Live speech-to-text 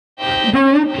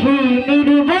দুঃখিনীর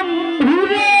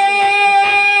বন্ধুরে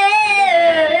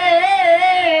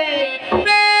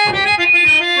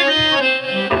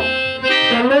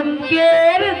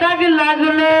কলঙ্কের দাগ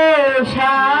লাগলো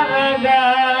সারা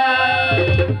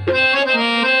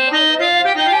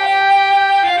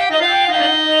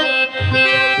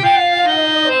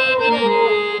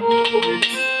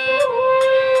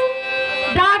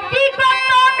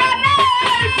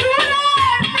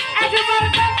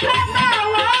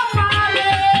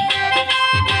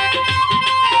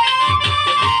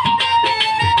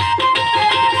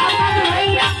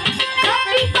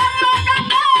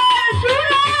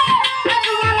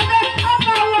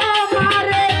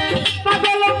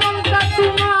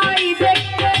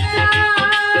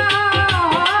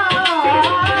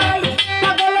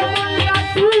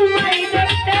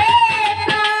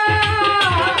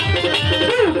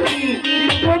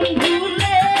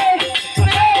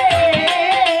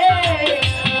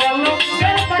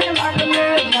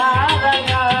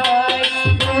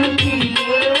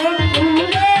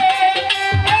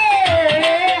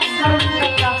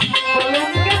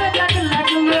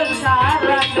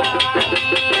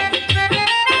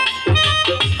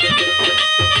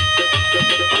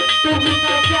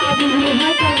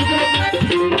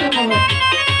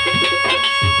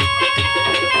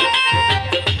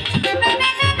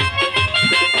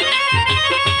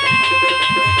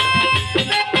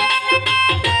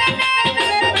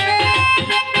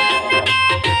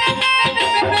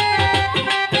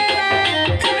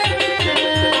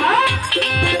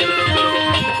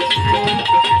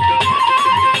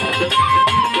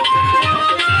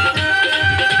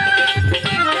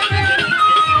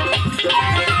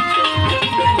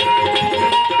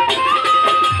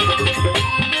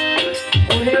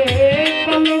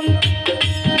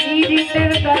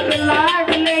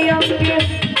লাগলে আমাকে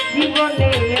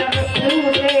জীবনে আর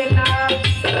ভুলে না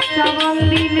সামান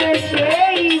দিলে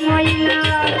সেই ময়না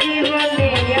জীবনে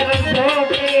আর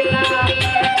ভোগে না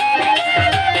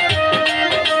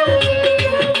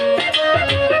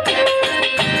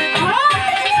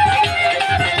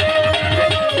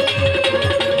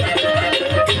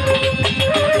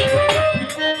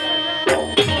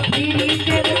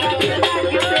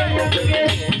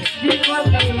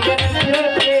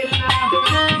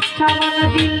সামান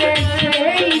দিলে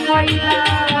সেই ময়না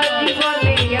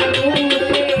জীবনে আর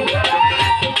ভুলে না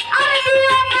আর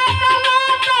দিও না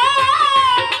কালাতা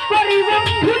পরিবন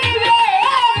ভুলিবে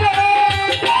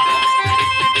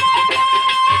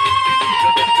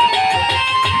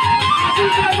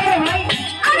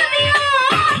আর দিও না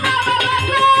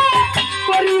কালাতা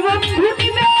পরিবন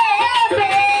ভুলিবে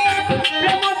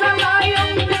প্রেম জ্বালায়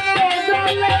অঙ্গে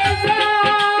জ্বলে যায়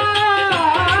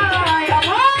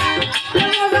আমার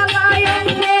প্রেম জ্বালায়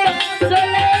অঙ্গে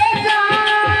জ্বলে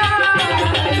যায়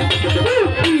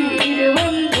দুঃখীর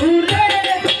বন্ধুরে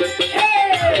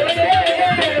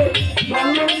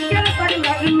কলঙ্কের দাগ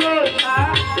লাগলো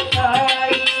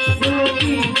সারাই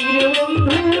দুঃখীর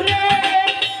বন্ধুরে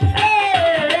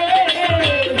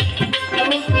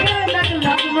কলঙ্কের দাগ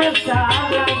লাগলো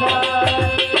সারাই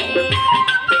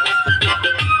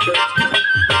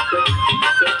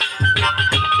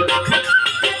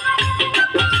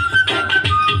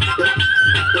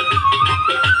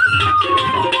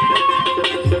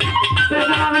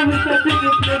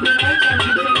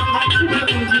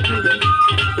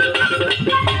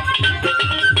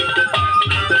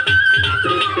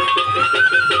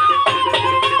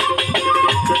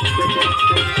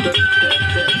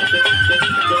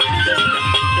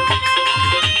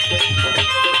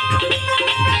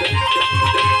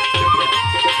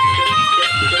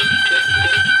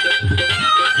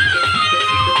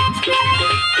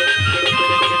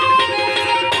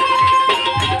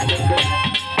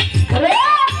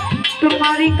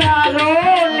তোমারই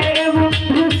কারণে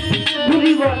বন্ধু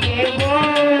ভুলিবনে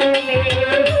বনে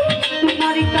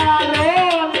তোমারই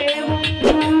কারণে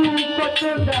বন্ধু কত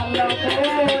জ্বালা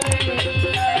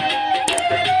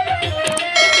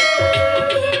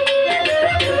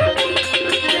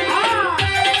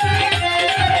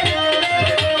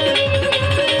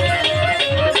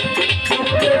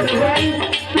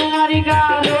তোমারই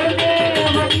কারণে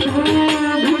বন্ধু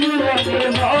ভুলিবনে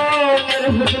বনের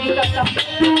ভুলি কথা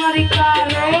তোমারই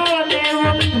কারণে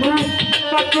বন্ধু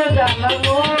কত জ্বালা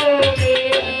মনে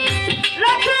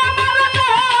রাখো আমার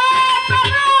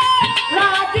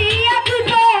রাজিয়া তুই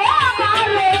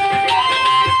আমারে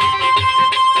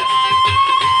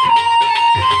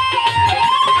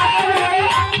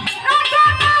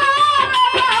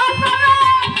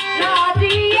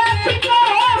রাজিয়া তুই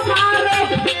আমারে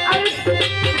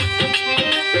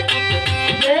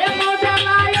প্রেম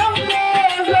জ্বালায় অঙ্গে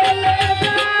জ্বলে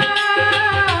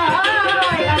যায়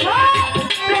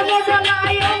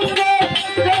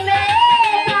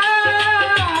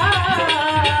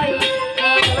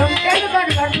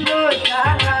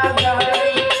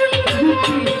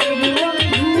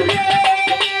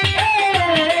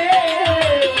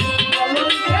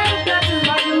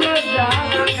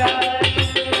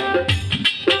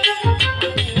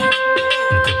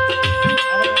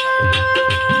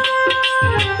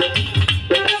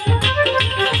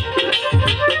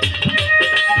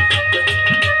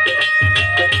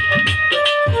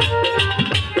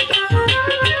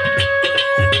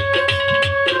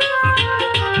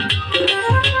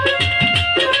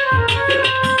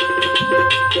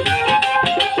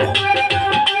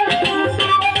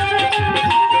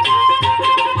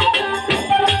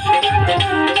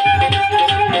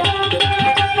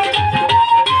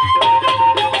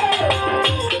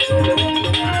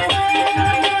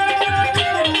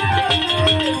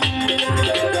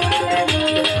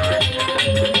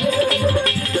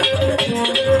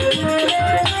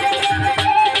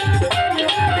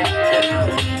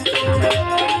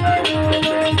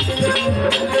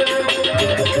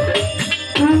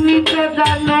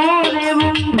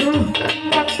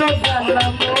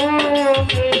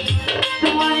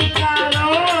তোমার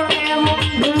কারণে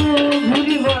বন্ধু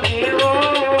ঘুরিব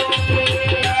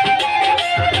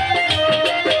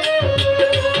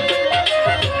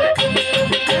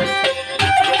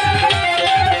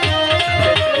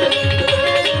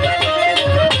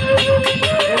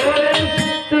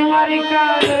তোমার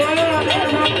কারণে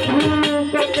বন্ধু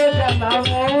করতে জানাম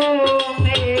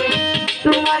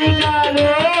তোমার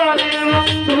কারণে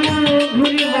বন্ধু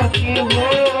ঘুরিব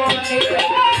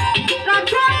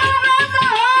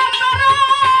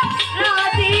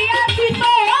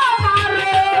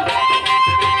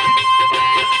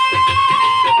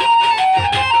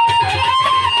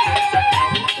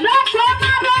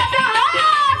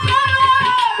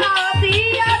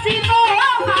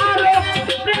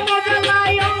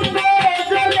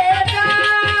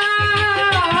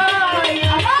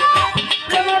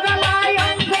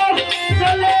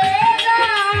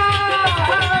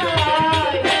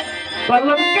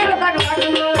কলঙ্কের দাগ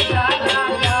লাগলো সারা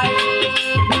গায়ে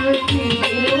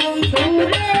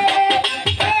দূরে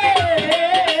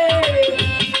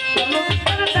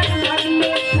কলঙ্কের দাগ লাগলো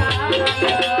সারা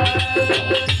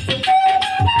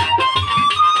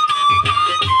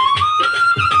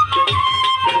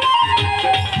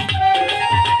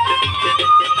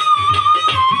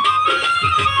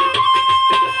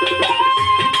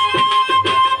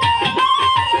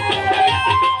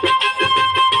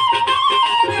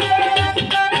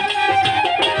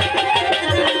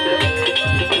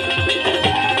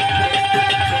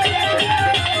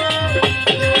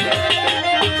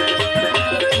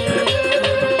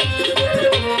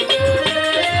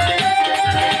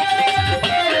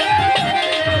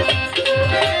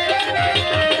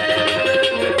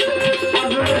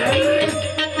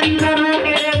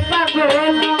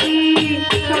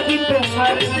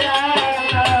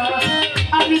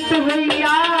আমি তো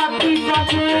হইয়া তুই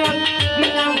যখন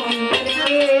বিনা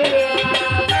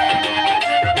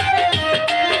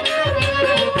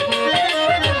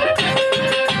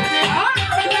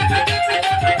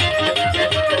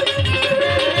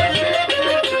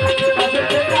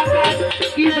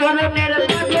কি ধরনের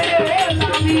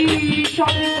আমি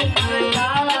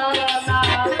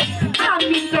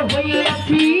আমি তো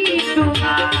হইয়াছি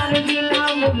তোমার বিনা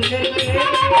মূল্যে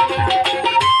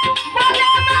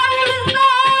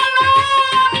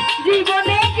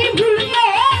জীবনে কি ভুল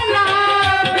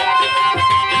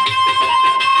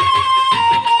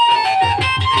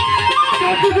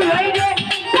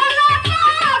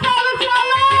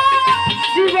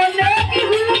জীবনে কি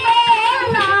ভুল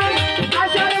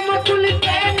আসার মকুল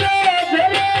কেন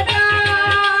ধরে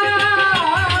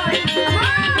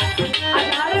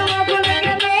আসার মকুল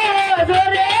কেন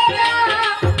ধরে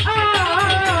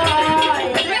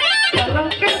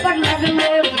কলঙ্কের দাগ লাগলো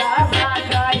সারা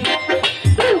গায়ে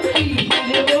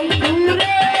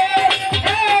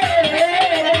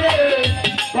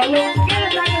কলঙ্কের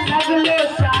দাগ লাগলো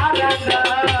সারা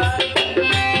গায়ে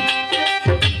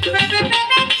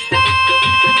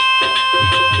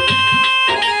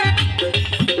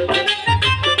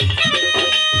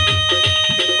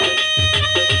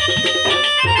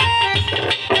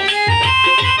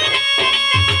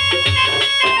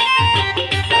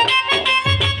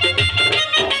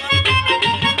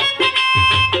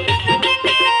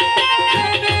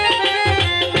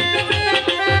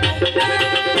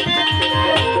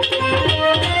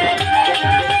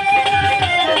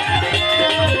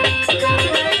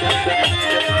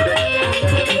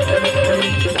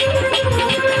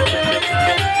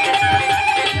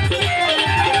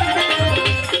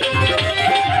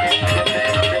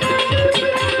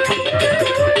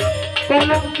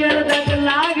কলঙ্কের দাগ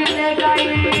লাগলে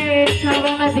গায়ে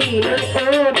সাবান দিয়ে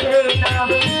ওঠে না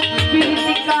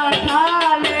পিরিতি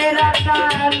কাঁঠালে রাখা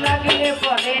লাগলে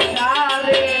পরে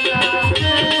সারে